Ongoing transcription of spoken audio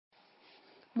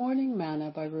Morning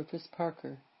Manna by Rufus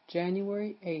Parker,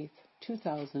 January 8th,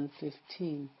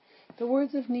 2015. The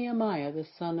words of Nehemiah the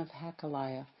son of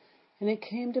Hakaliah. And it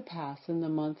came to pass in the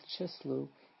month Chislew,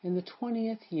 in the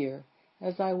 20th year,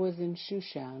 as I was in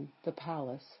Shushan, the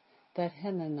palace, that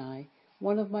Hanani,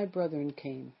 one of my brethren,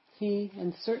 came, he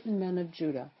and certain men of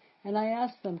Judah. And I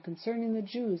asked them concerning the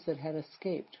Jews that had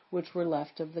escaped, which were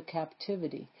left of the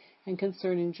captivity, and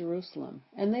concerning Jerusalem.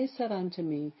 And they said unto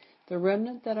me, The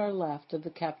remnant that are left of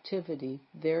the captivity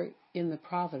there in the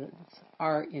province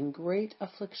are in great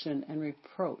affliction and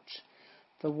reproach.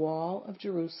 The wall of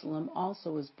Jerusalem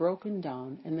also is broken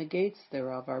down, and the gates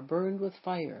thereof are burned with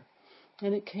fire.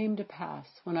 And it came to pass,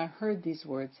 when I heard these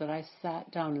words, that I sat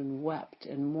down and wept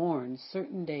and mourned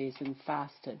certain days and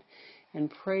fasted, and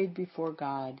prayed before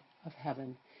God of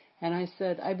heaven. And I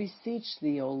said, I beseech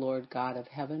thee, O Lord God of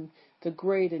heaven, the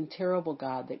great and terrible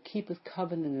God, that keepeth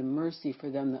covenant and mercy for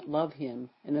them that love him,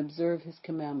 and observe his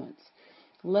commandments.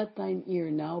 Let thine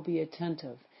ear now be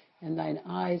attentive, and thine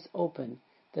eyes open,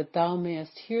 that thou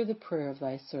mayest hear the prayer of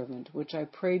thy servant, which I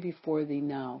pray before thee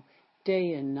now,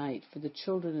 day and night, for the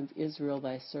children of Israel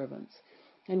thy servants,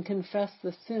 and confess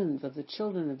the sins of the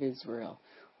children of Israel,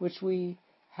 which we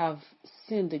have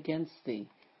sinned against thee.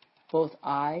 Both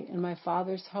I and my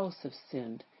father's house have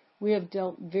sinned. We have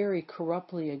dealt very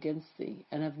corruptly against thee,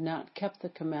 and have not kept the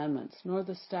commandments, nor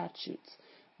the statutes,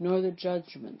 nor the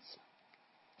judgments,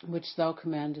 which thou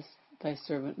commandest thy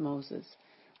servant Moses.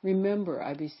 Remember,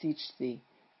 I beseech thee,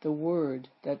 the word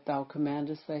that thou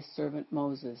commandest thy servant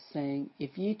Moses, saying,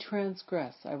 If ye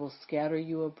transgress, I will scatter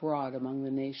you abroad among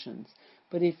the nations.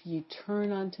 But if ye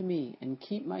turn unto me, and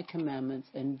keep my commandments,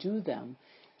 and do them,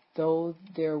 though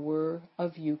there were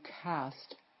of you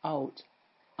cast out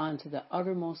unto the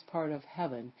uttermost part of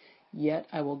heaven, yet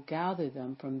I will gather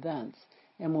them from thence,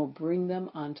 and will bring them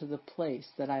unto the place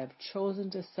that I have chosen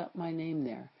to set my name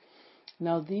there.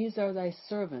 Now these are thy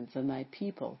servants and thy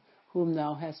people, whom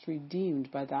thou hast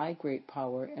redeemed by thy great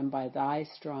power and by thy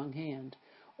strong hand.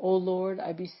 O Lord,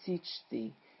 I beseech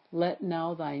thee, let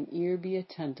now thine ear be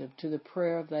attentive to the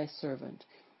prayer of thy servant,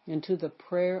 and to the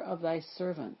prayer of thy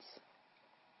servants,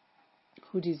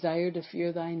 who desire to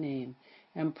fear thy name,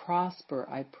 and prosper,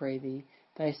 I pray thee,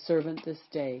 thy servant this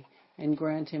day, and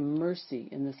grant him mercy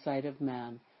in the sight of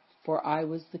man. For I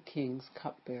was the king's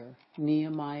cupbearer.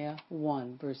 Nehemiah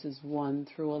 1, verses 1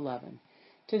 through 11.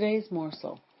 Today's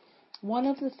morsel. One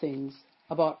of the things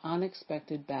about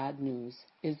unexpected bad news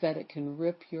is that it can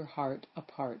rip your heart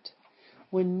apart.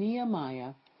 When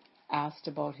Nehemiah asked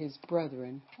about his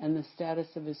brethren and the status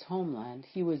of his homeland,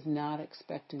 he was not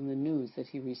expecting the news that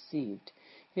he received.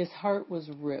 His heart was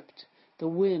ripped. The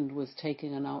wind was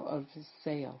taken out of his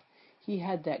sail. He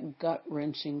had that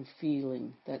gut-wrenching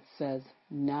feeling that says,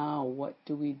 now what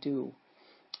do we do?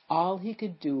 All he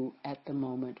could do at the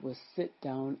moment was sit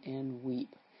down and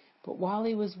weep. But while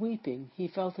he was weeping, he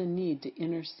felt a need to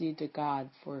intercede to God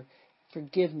for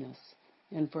forgiveness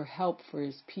and for help for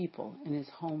his people and his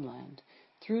homeland.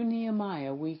 Through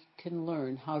Nehemiah, we can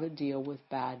learn how to deal with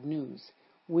bad news.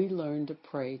 We learn to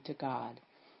pray to God.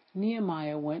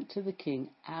 Nehemiah went to the king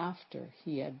after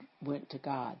he had went to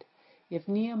God. If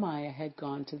Nehemiah had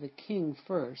gone to the king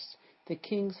first, the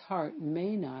king's heart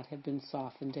may not have been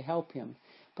softened to help him.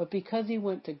 But because he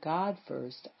went to God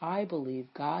first, I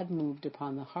believe God moved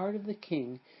upon the heart of the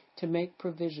king to make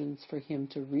provisions for him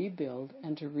to rebuild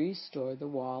and to restore the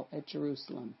wall at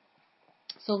Jerusalem.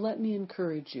 So let me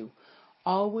encourage you.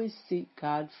 Always seek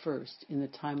God first in the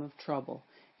time of trouble,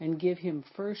 and give him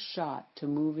first shot to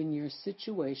move in your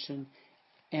situation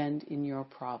and in your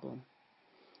problem.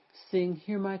 Sing,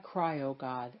 hear my cry, O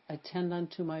God, attend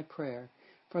unto my prayer.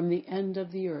 From the end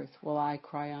of the earth will I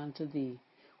cry unto thee.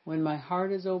 When my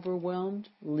heart is overwhelmed,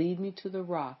 lead me to the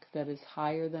rock that is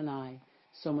higher than I,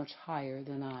 so much higher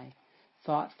than I.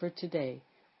 Thought for today.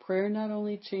 Prayer not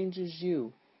only changes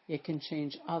you, it can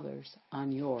change others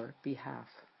on your behalf.